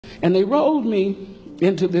And they rolled me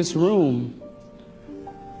into this room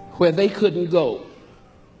where they couldn't go.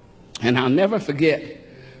 And I'll never forget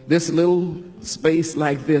this little space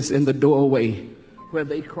like this in the doorway where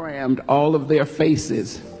they crammed all of their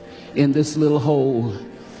faces in this little hole.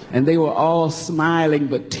 And they were all smiling,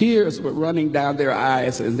 but tears were running down their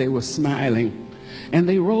eyes, and they were smiling. And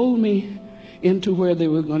they rolled me into where they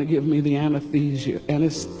were going to give me the anesthesia.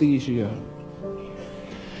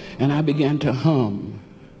 And I began to hum.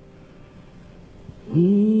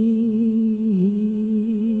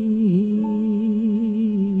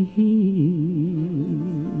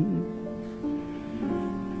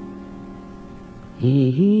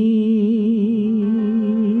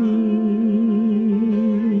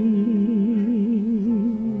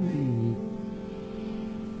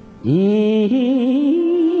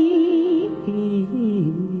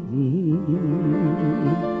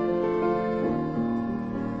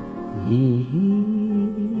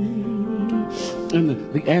 And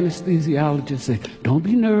the anesthesiologist said, "Don't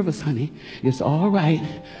be nervous, honey. It's all right.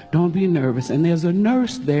 Don't be nervous." And there's a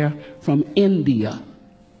nurse there from India.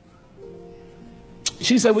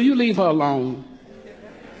 She said, "Will you leave her alone?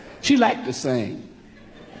 She liked to sing.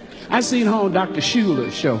 I seen her on Dr.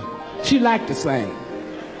 Schuler's show. She liked to sing.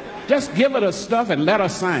 Just give her the stuff and let her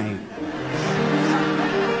sing."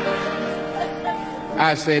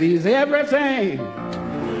 I said, "He's everything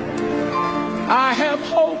I have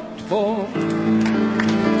hoped for,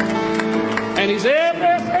 and he's everything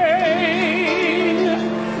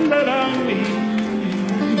that I need.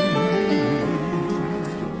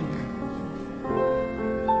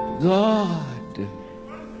 God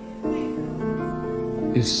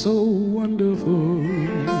is so wonderful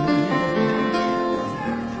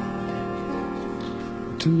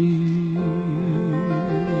to me."